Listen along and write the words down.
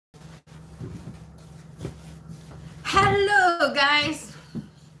Guys,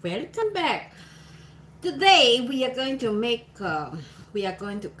 welcome back. Today we are going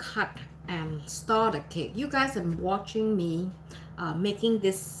to cut and store the cake. You guys are watching me making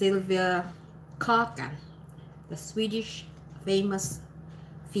this silver kakan, the Swedish famous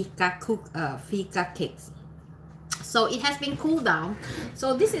fika cakes. So it has been cooled down.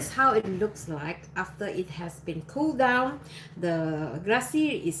 So this is how it looks like after it has been cooled down. The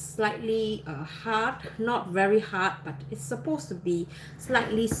glacis is slightly hard, not very hard, but it's supposed to be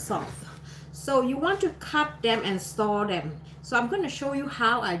slightly soft. So you want to cut them and store them. So I'm going to show you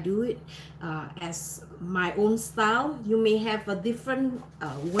how I do it as my own style. You may have a different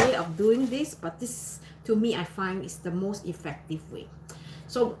way of doing this, but this to me I find is the most effective way.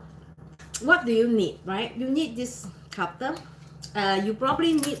 So what do you need, right? You need this cutter. You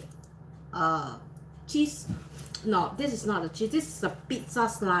probably need cheese. No, this is not a cheese. This is a pizza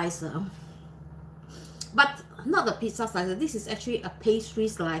slicer, but not a pizza slicer. This is actually a pastry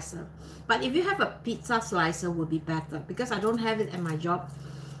slicer. But if you have a pizza slicer, would be better because I don't have it at my job.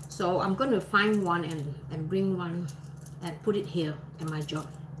 So I'm going to find one and bring one and put it here at my job.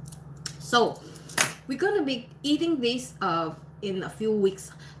 So we're going to be eating this in a few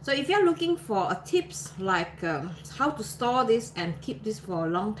weeks. So if you're looking for tips like how to store this and keep this for a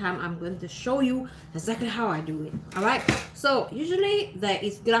long time, I'm going to show you exactly how I do it. All right, so usually there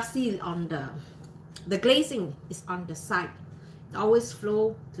is glacis on the glazing is on the side. It always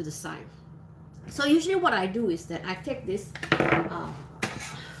flow to the side. So usually what I do is that I take this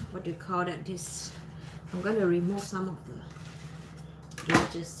what do you call that, this, I'm going to remove some of the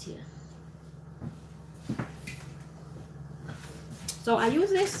edges here. So I use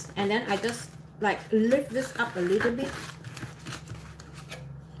this and then I just like lift this up a little bit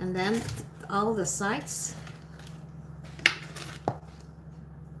and then all the sides.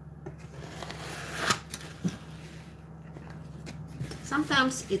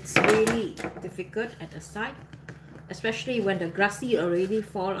 Sometimes it's really difficult at the side, especially when the glacis already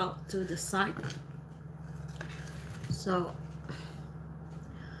fall out to the side. So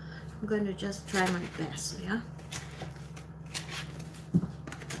I'm going to just try my best, yeah.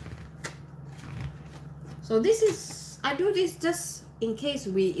 So this is, I do this just in case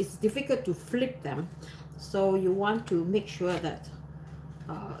it's difficult to flip them. So you want to make sure that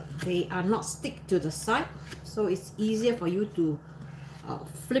they are not stick to the side. So it's easier for you to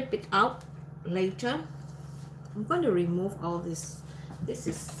flip it out later. I'm going to remove all this. This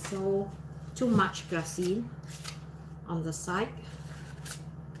is so too much glacis on the side.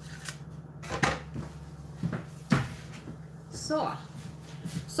 So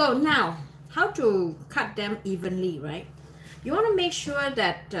now, how to cut them evenly, right? You want to make sure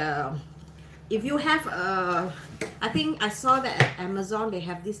that if you have I think I saw that at Amazon they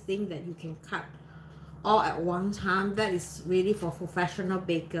have this thing that you can cut all at one time. That is really for professional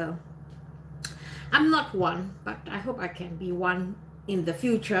baker. I'm not one, but I hope I can be one in the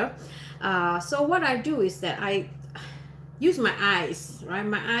future. So what I do is that I use my eyes, right?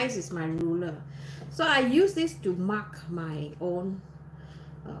 My eyes is my ruler. So I use this to mark my own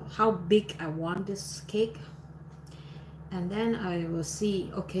how big I want this cake, and then I will see,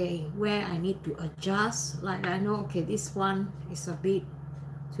 okay, where I need to adjust. Like I know, okay, this one is a bit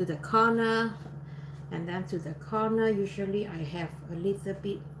to the corner, and then to the corner usually I have a little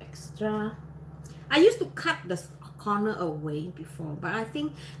bit extra. I used to cut the corner away before, but I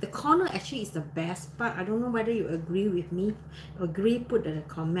think the corner actually is the best part. I don't know whether you agree with me. Agree, put in a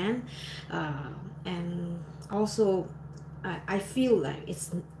comment. And also I feel like it's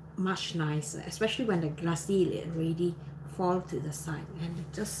much nicer, especially when the glacis already fall to the side, and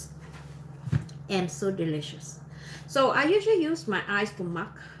it just ends so delicious. So I usually use my eyes to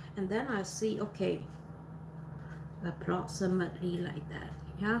mark, and then I see, okay, approximately like that,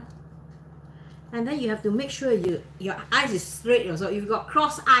 yeah. And then you have to make sure your eyes is straight. So if you've got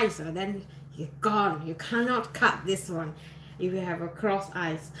cross eyes, then you're gone. You cannot cut this one if you have a cross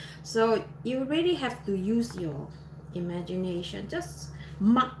eyes. So you really have to use your imagination. Just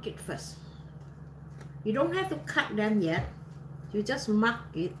mark it first. You don't have to cut them yet. You just mark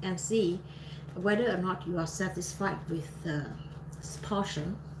it and see whether or not you are satisfied with this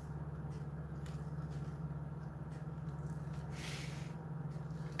portion.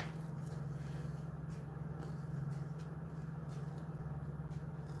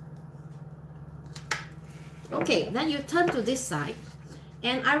 Okay, then you turn to this side,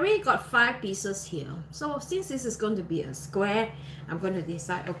 and I already got 5 pieces here. So since this is going to be a square, I'm going to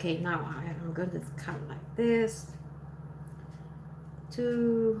decide, okay, now I'm going to cut like this.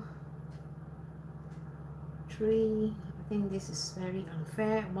 2, 3, I think this is very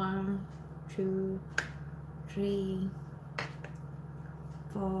unfair. 1, 2, 3,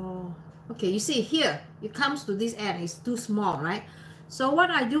 for, okay, you see here, it comes to this end, it's too small, right? So what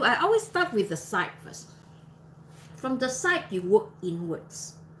I do, I always start with the side first. From the side, you work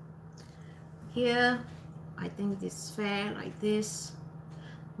inwards. Here, I think this fair like this.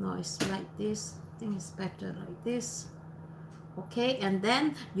 No, it's like this. I think it's better like this. Okay, and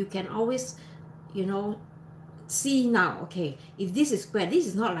then you can always, you know, see now, okay, if this is square, this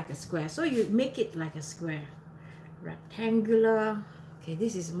is not like a square, so you make it like a square. Rectangular. Okay,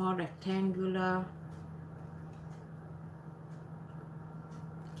 this is more rectangular.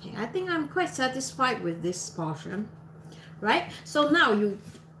 Okay, I think I'm quite satisfied with this portion, right? So now you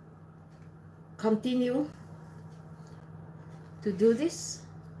continue to do this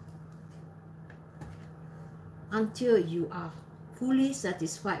until you are fully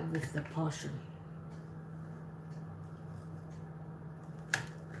satisfied with the portion.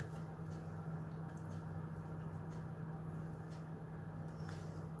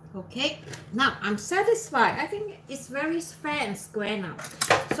 Okay, now I'm satisfied. I think it's very fair and square now.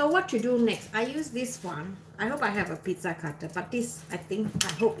 So what to do next? I use this one. I hope I have a pizza cutter, but this, I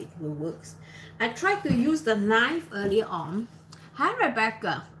hope it will work. I tried to use the knife earlier on. Hi,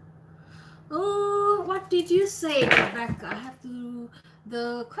 Rebecca. Oh, what did you say, Rebecca? I have to,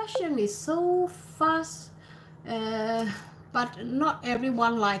 the question is so fast, but not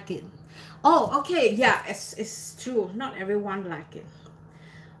everyone like it. Oh, okay, yeah, it's true. Not everyone like it.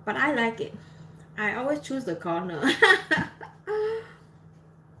 But I like it. I always choose the corner.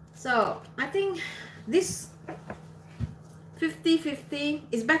 So I think this 50-50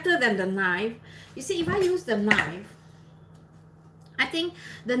 is better than the knife. You see, if I use the knife, I think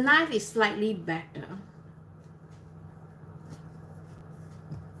the knife is slightly better.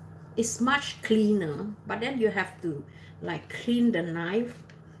 It's much cleaner, but then you have to like clean the knife.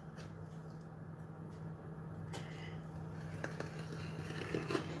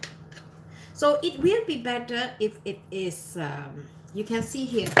 So it will be better if it is, you can see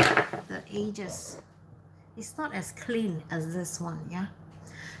here, the edges. It's not as clean as this one, yeah?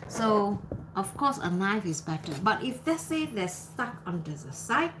 So, of course, a knife is better. But if let's say they're stuck onto the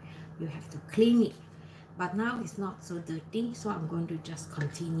side, you have to clean it. But now it's not so dirty, so I'm going to just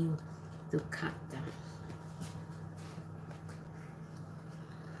continue to cut them.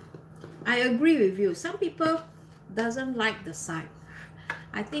 I agree with you. Some people doesn't like the side.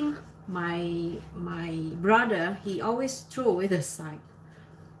 I think my brother, he always throw away the side.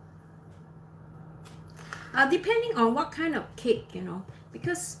 Depending on what kind of cake, you know,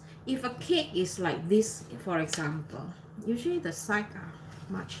 because if a cake is like this, for example, usually the sides are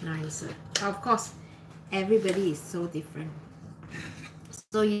much nicer. Of course, everybody is so different.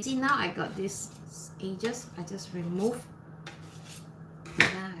 So you see now I got these edges, I just remove, and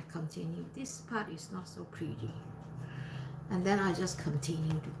then I continue. This part is not so pretty, and then I just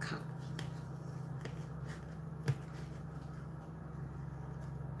continue to cut.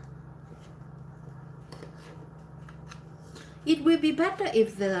 It will be better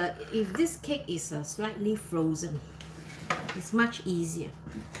if this cake is slightly frozen. It's much easier.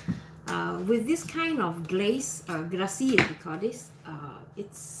 With this kind of glaze, glacis we call this,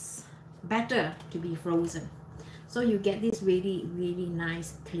 it's better to be frozen. So you get this really, really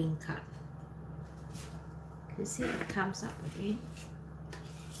nice clean cut. You see it comes up again.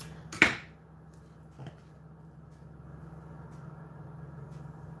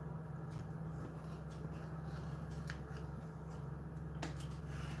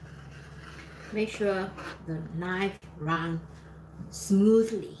 Make sure the knife runs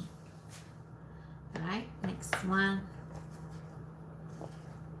smoothly. Right, next one.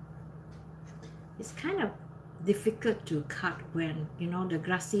 It's kind of difficult to cut when, you know, the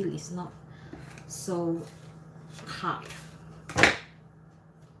glacis is not so hard. Let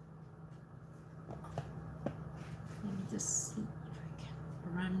me just see if I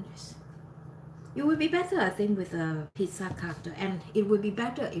can run this. It would be better, I think, with a pizza cutter, and it would be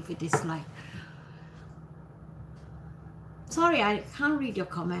better if it is like, sorry, I can't read your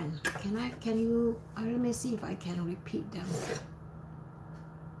comment. Can you, let me see if I can repeat them.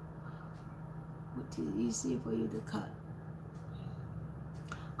 What is easy for you to cut?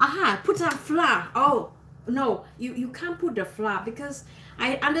 Aha, put some flour. Oh, no, you can't put the flour, because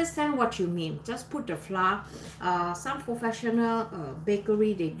I understand what you mean. Just put the flour. Some professional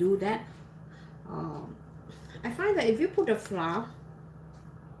bakery, they do that. I find that if you put the flour,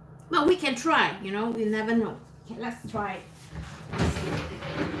 well, we can try, you know, we never know. Okay, let's try it.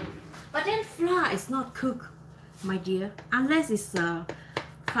 But then flour is not cooked, my dear, unless it's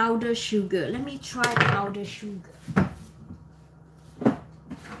powdered sugar. Let me try powdered sugar.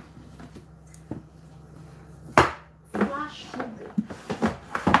 Flash sugar.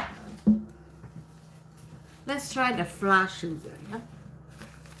 Let's try the flour sugar. Yeah?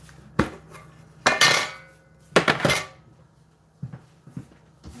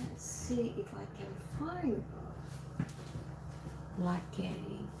 Let's see if I can find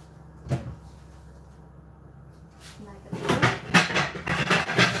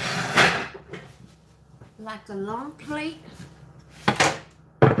like a long plate.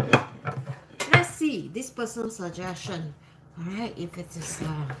 Let's see this person's suggestion. All right, if it is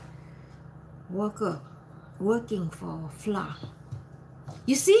working for flour.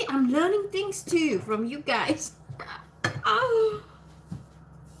 You see, I'm learning things too from you guys. Oh.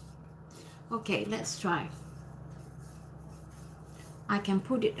 Okay, let's try. I can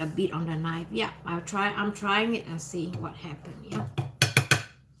put it a bit on the knife. Yeah, I'm trying it and see what happens. Yeah.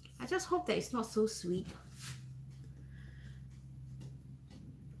 I just hope that it's not so sweet.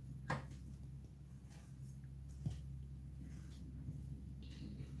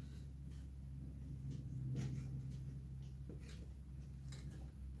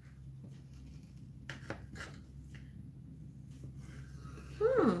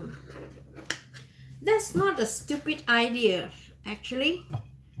 That's not a stupid idea, actually.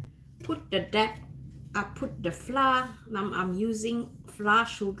 Put the flour. I'm using flour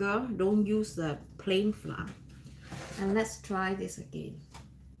sugar. Don't use the plain flour. And let's try this again.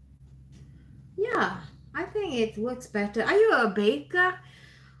 Yeah, I think it works better. Are you a baker?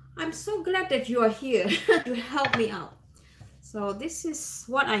 I'm so glad that you are here to help me out. So this is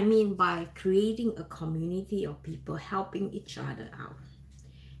what I mean by creating a community of people helping each other out.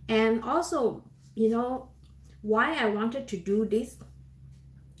 And also, you know, why I wanted to do this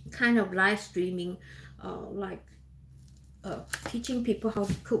kind of live streaming, teaching people how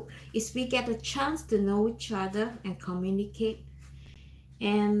to cook, is we get a chance to know each other and communicate.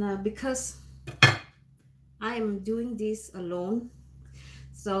 And because I am doing this alone,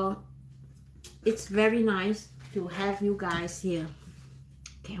 so it's very nice to have you guys here.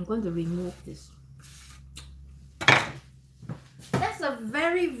 Okay, I'm going to remove this. That's a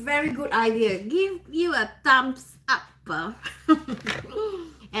very, very good idea. Give you a thumbs up.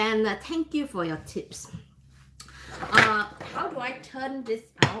 And thank you for your tips. How do I turn this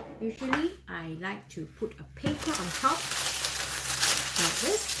out? Usually I like to put a paper on top like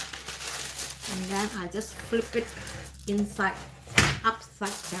this, and then I just flip it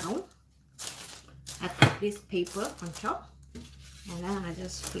upside down. I put this paper on top, and then I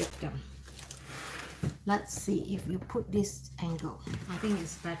just flip them. Let's see if you put this angle. I think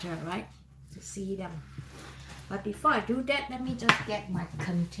it's better, right, to see them. But before I do that, let me just get my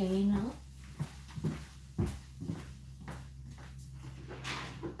container.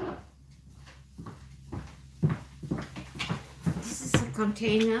 This is a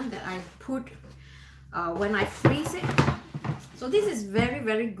container that I put when I freeze it. So this is very,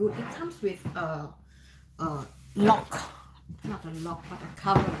 very good. It comes with a lock, not a lock, but a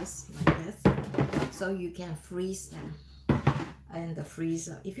covers like this, so you can freeze them in the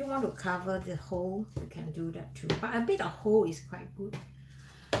freezer. If you want to cover the hole, you can do that too, but a bit of hole is quite good.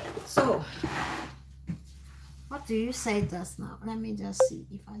 So what do you say just now? Let me just see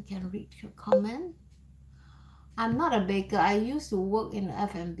if I can read your comment. I'm not a baker. I used to work in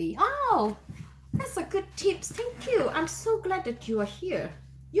F&B. Oh, that's a good tips. Thank you. I'm so glad that you are here.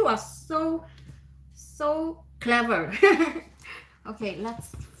 You are so clever. Okay,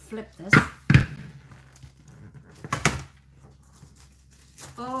 let's flip this.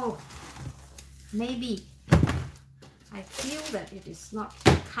 Oh, maybe I feel that it is not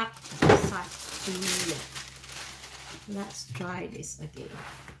cut side through yet. Let's try this again.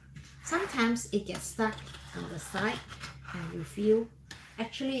 Sometimes it gets stuck on the side and you feel,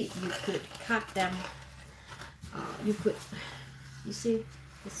 actually you could cut them, you see,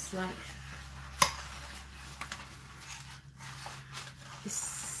 it's like,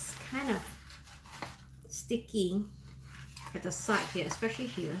 it's kind of sticky at the side here, especially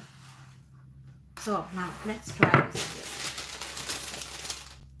here. So now let's try this again.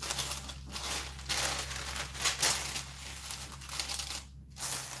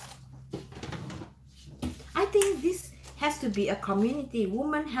 I think this has to be a community,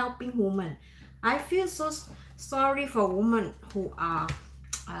 woman helping woman. I feel so sorry for women who are,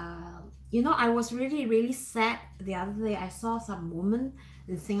 you know, I was really, really sad the other day. I saw some women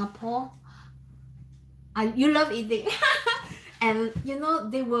in Singapore. You love eating. And you know,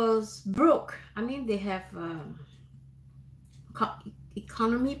 they was broke. I mean, they have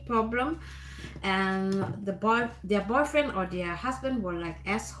economy problem, and their boyfriend or their husband were like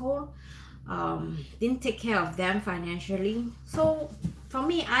asshole, didn't take care of them financially. So for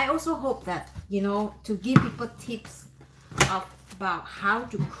me, I also hope that, you know, to give people tips about how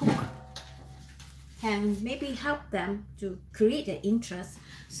to cook can maybe help them to create an interest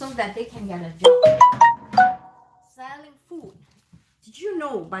so that they can get a job selling food. Did you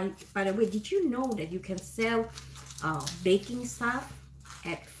know, by the way, did you know that you can sell baking stuff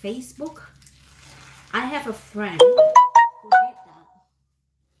at Facebook? I have a friend who did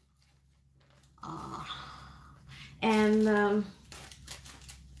that.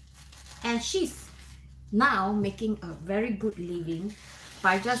 And she's now making a very good living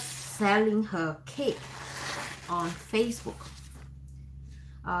by just selling her cake on Facebook.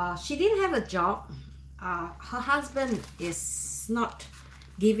 She didn't have a job. Her husband is not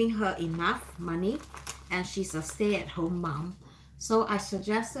giving her enough money, and she's a stay-at-home mom. So I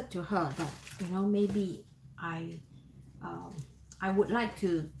suggested to her that, you know, maybe I would like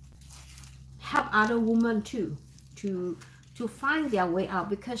to help other women too, to find their way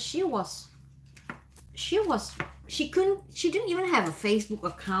out, because she didn't even have a Facebook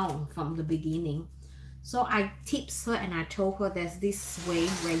account from the beginning. So I tips her and I told her there's this way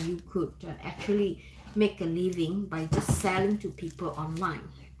where you could actually make a living by just selling to people online.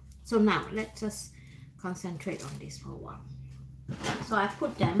 So now let's just concentrate on this for a while. So I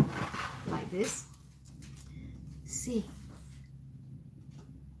put them like this. See,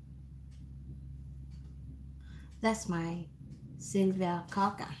 that's my Sylvia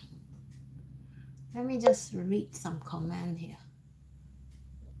Kaka. Let me just read some comment here.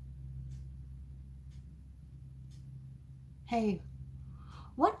 Hey,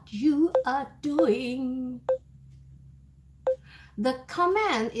 what you are doing? The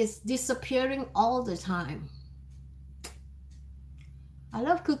comment is disappearing all the time. I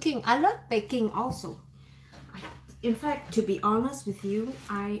love cooking. I love baking also. In fact, to be honest with you,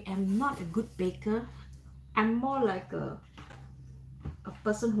 I am not a good baker. I'm more like a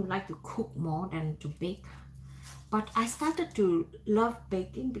person who likes to cook more than to bake. But I started to love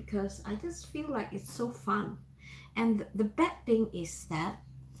baking because I just feel like it's so fun. And the bad thing is that,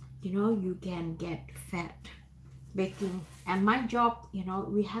 you know, you can get fat baking. And my job, you know,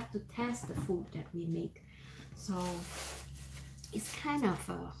 we have to test the food that we make. So it's kind of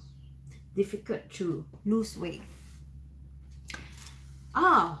difficult to lose weight.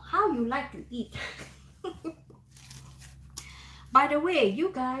 Oh, how you like to eat. By the way,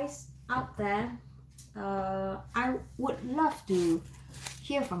 you guys out there, I would love to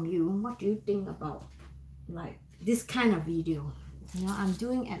hear from you. What do you think about like this kind of video? You know, I'm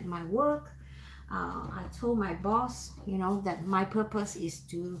doing at my work. I told my boss, you know, that my purpose is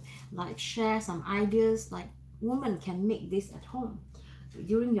to like share some ideas, like women can make this at home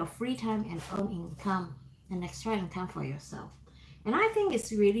during your free time and earn income, an extra income for yourself. And I think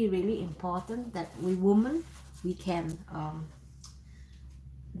it's really, really important that we women, we can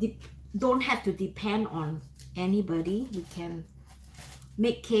don't have to depend on anybody. We can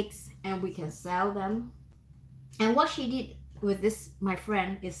make cakes and we can sell them. And what she did with this, my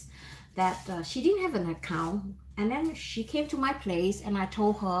friend, is that she didn't have an account, and then she came to my place and I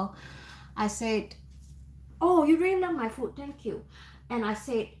told her, I said, oh, you really love my food, thank you. And I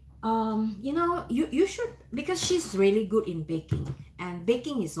said, you know, you should, because she's really good in baking, and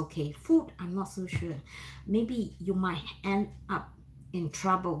baking is okay. Food, I'm not so sure. Maybe you might end up in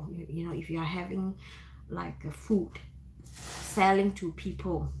trouble, you know, if you are having like a food selling to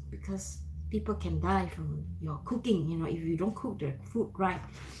people, because people can die from your cooking. You know, if you don't cook the food right,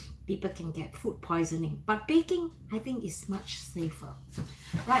 people can get food poisoning. But baking, I think, is much safer.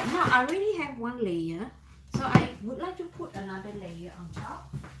 Right now, I already have one layer, so I would like to put another layer on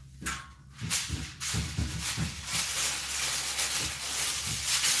top.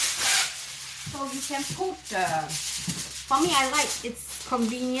 So you can put, for me, I like, it's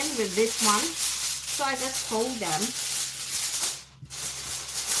convenient with this one, so I just fold them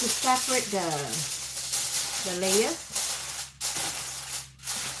to separate the layers.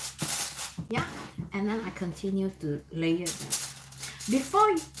 Yeah, and then I continue to layer them.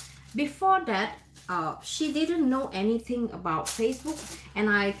 Before that, she didn't know anything about Facebook, and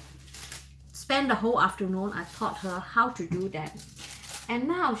I spent the whole afternoon. I taught her how to do that, and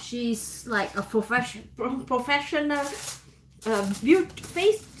now she's like a professional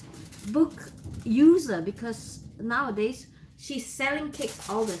Facebook user, because nowadays she's selling cakes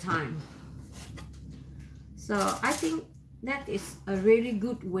all the time. So I think that is a really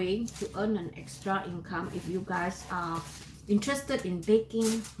good way to earn an extra income. If you guys are interested in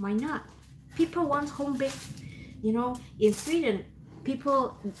baking, why not? People want home baked. You know, in Sweden,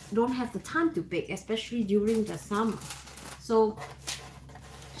 people don't have the time to bake, especially during the summer. So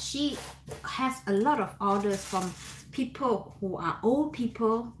she has a lot of orders from people who are old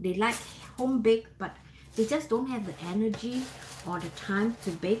people. They like home baked, but they just don't have the energy or the time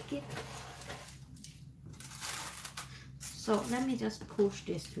to bake it. So let me just push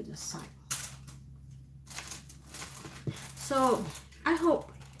this to the side. So I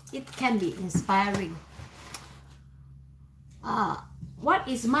hope it can be inspiring. What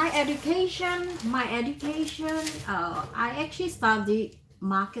is my education? My education, I actually studied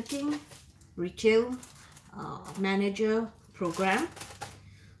marketing, retail manager program.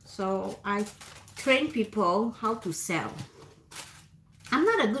 So I train people how to sell. I'm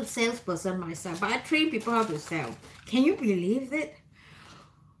not a good salesperson myself, but I train people how to sell. Can you believe it?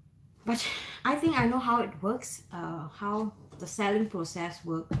 But I think I know how it works, how the selling process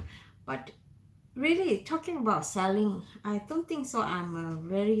works. But really, talking about selling, I don't think so. I'm a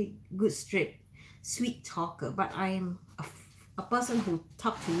very good sweet talker, but I am a person who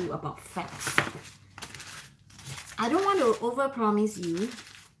talk to you about facts. I don't want to overpromise you,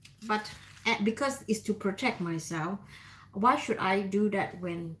 but because it's to protect myself. Why should I do that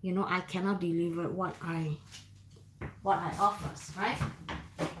when I cannot deliver what I offer, right?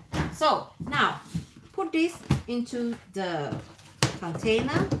 So now put this into the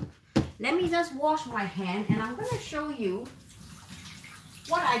container. Let me just wash my hand, and I'm going to show you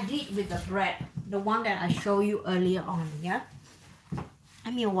what I did with the bread, the one that I showed you earlier on. Yeah,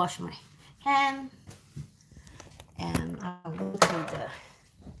 let me wash my hand, and I'll go to the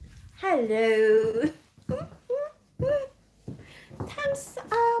hello. Thumbs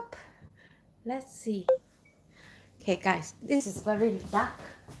up. Let's see. Okay guys, this is very dark.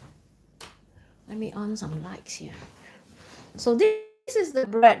 Let me on some lights here. So this is the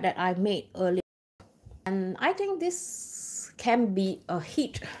bread that I made earlier, and I think this can be a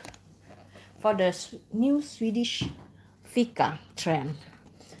hit for the new Swedish fika trend.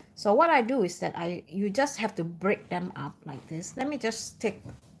 So what I do is that you just have to break them up like this. Let me just take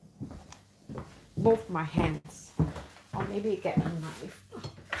both my hands, or maybe get a knife.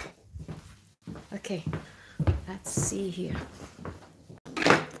 Okay, let's see here.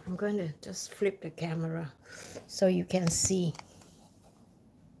 I'm going to just flip the camera so you can see.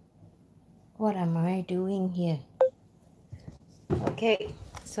 What am I doing here? Okay,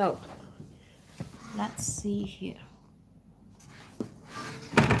 so let's see here.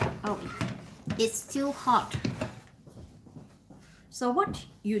 Oh, it's still hot. So what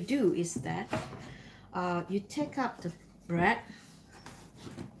you do is that you take up the bread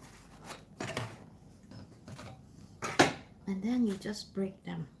and then you just break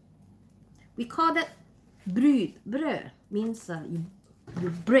them. We call that bröd. Bröd means you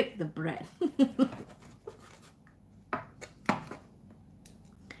break the bread.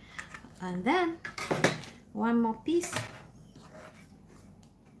 And then one more piece.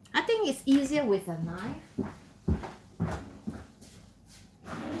 I think it's easier with a knife. Let's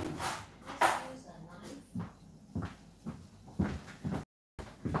use a knife.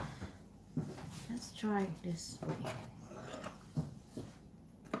 Let's try this way.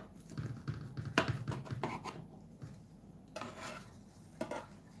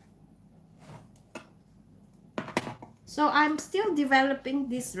 So I'm still developing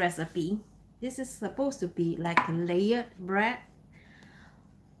this recipe. This is supposed to be like a layered bread.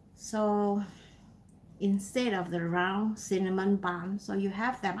 So instead of the round cinnamon bun, so you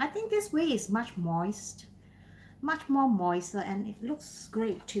have them. I think this way is much more moister, and it looks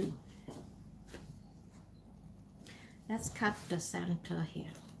great too. Let's cut the center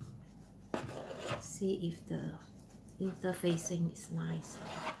here. See if the interfacing is nice.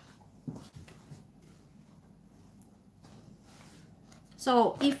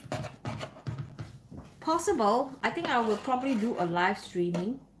 So if possible, I think I will probably do a live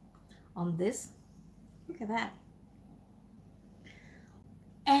streaming on this. Look at that.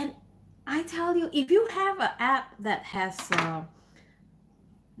 And I tell you, if you have an app that has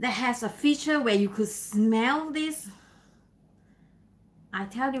a feature where you could smell this, I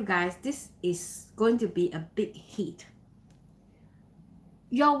tell you guys, this is going to be a big hit.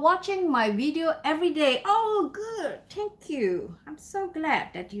 You're watching my video every day. Oh, good. Thank you. I'm so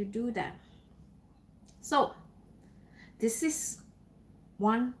glad that you do that. So, this is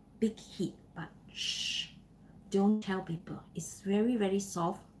one big hit, but shh, don't tell people. It's very, very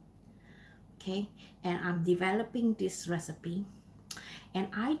soft. Okay, and I'm developing this recipe, and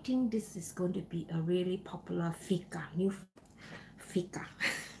I think this is going to be a really popular fika, new fika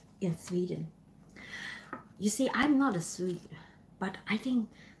in Sweden. You see, I'm not a Swede, but I think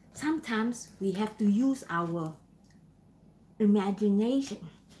sometimes we have to use our imagination.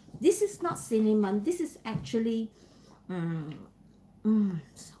 This is not cinnamon. This is actually, so God,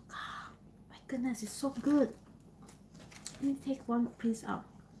 my goodness, it's so good. Let me take one piece out.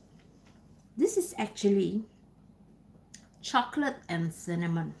 This is actually chocolate and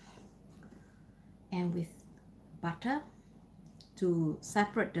cinnamon, and with butter to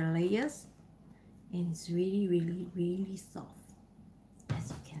separate the layers, and it's really, really, really soft, as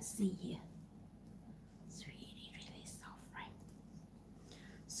you can see here. It's really, really soft, right?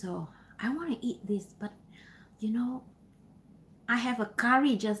 So I want to eat this, but you know, I have a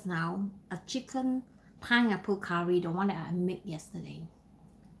curry just now, a chicken pineapple curry, the one that I made yesterday.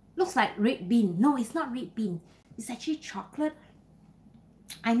 Looks like red bean. No, it's not red bean. It's actually chocolate.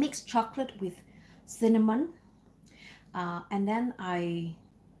 I mix chocolate with cinnamon, and then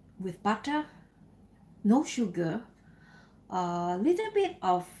with butter, no sugar, a little bit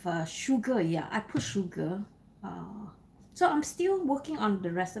of sugar. Yeah, I put sugar. So I'm still working on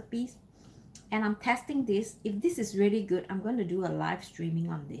the recipes, and I'm testing this. If this is really good, I'm going to do a live streaming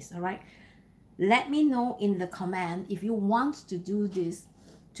on this. All right, let me know in the comment if you want to do this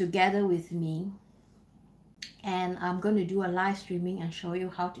together with me, and I'm going to do a live streaming and show you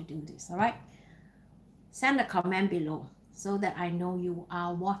how to do this. All right, send a comment below so that I know you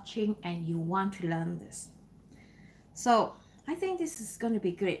are watching and you want to learn this. So I think this is going to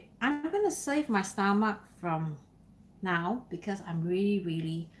be great. I'm going to save my stomach from now because I'm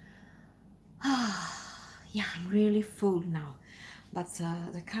really yeah, I'm really full now. But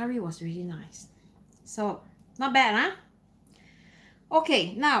the curry was really nice. So not bad, huh?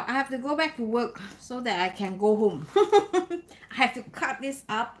 Okay, now I have to go back to work so that I can go home. I have to cut this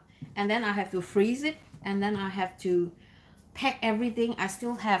up, and then I have to freeze it, and then I have to pack everything. I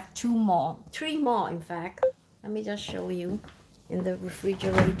still have three more in fact. Let me just show you in the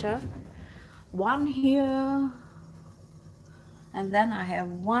refrigerator. One here, and then I have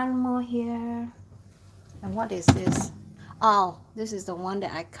one more here. And what is this? Oh, this is the one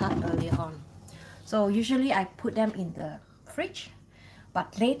that I cut earlier on. So usually I put them in the fridge,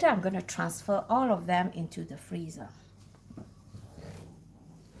 but later I'm going to transfer all of them into the freezer.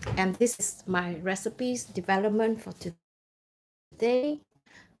 And this is my recipes development for today.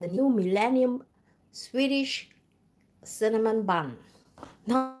 The new millennium Swedish cinnamon bun.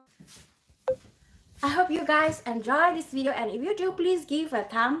 Now, I hope you guys enjoy this video, and if you do, please give a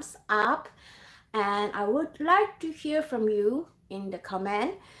thumbs up, and I would like to hear from you in the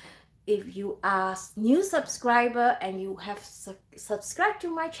comment. If you are new subscriber and you have subscribed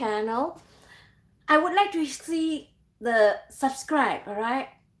to my channel, I would like to see the subscribe. All right,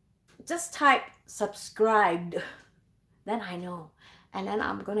 just type subscribed, then I know, and then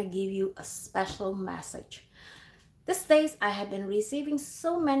I'm gonna give you a special message. These days I have been receiving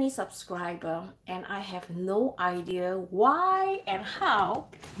so many subscribers, and I have no idea why and how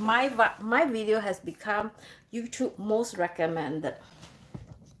my video has become YouTube most recommended.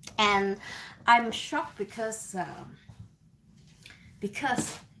 And I'm shocked because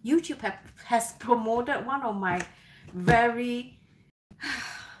YouTube has promoted one of my very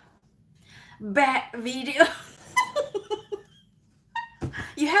bad videos.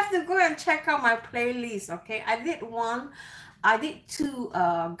 You have to go and check out my playlist, okay? I did two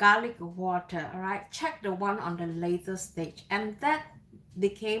garlic water, all right? Check the one on the later stage, and that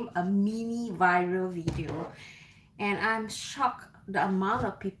became a mini viral video, and I'm shocked the amount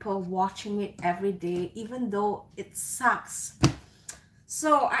of people watching it every day, even though it sucks.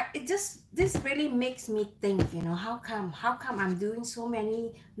 So this really makes me think, you know, how come I'm doing so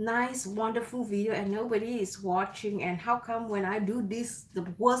many nice wonderful video and nobody is watching, and how come when I do this, the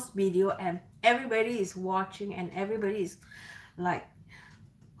worst video, and everybody is watching and everybody is like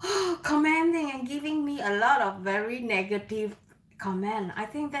commenting and giving me a lot of very negative comment. I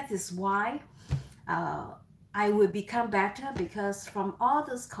think that is why I will become better, because from all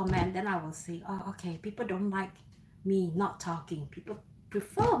those comments, then I will say, oh, okay, people don't like me not talking. People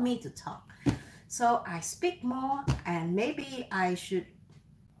prefer me to talk. So I speak more, and maybe I should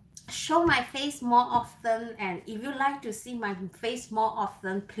show my face more often. And if you like to see my face more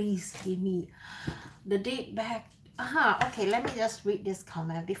often, please give me the date back. Okay, let me just read this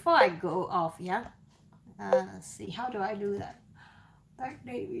comment before I go off. Yeah, let's see, how do I do that?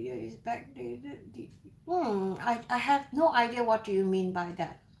 Backdate video is backdated. I have no idea what do you mean by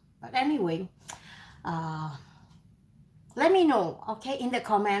that, but anyway, let me know, okay, in the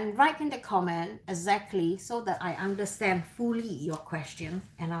comment. Write in the comment exactly so that I understand fully your question,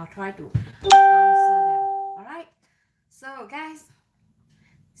 and I'll try to answer them. All right, so guys,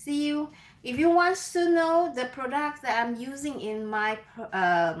 see you. If you want to know the products that I'm using in my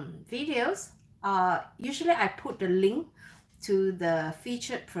videos, usually I put the link to the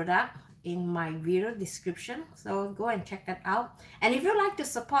featured product in my video description, so go and check that out. And if you like to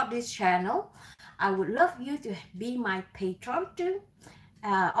support this channel, I would love you to be my patron too.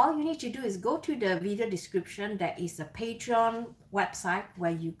 All you need to do is go to the video description. There is a Patreon website where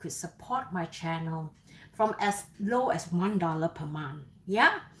you could support my channel from as low as $1 per month.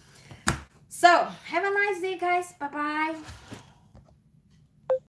 Yeah. So have a nice day, guys. Bye bye.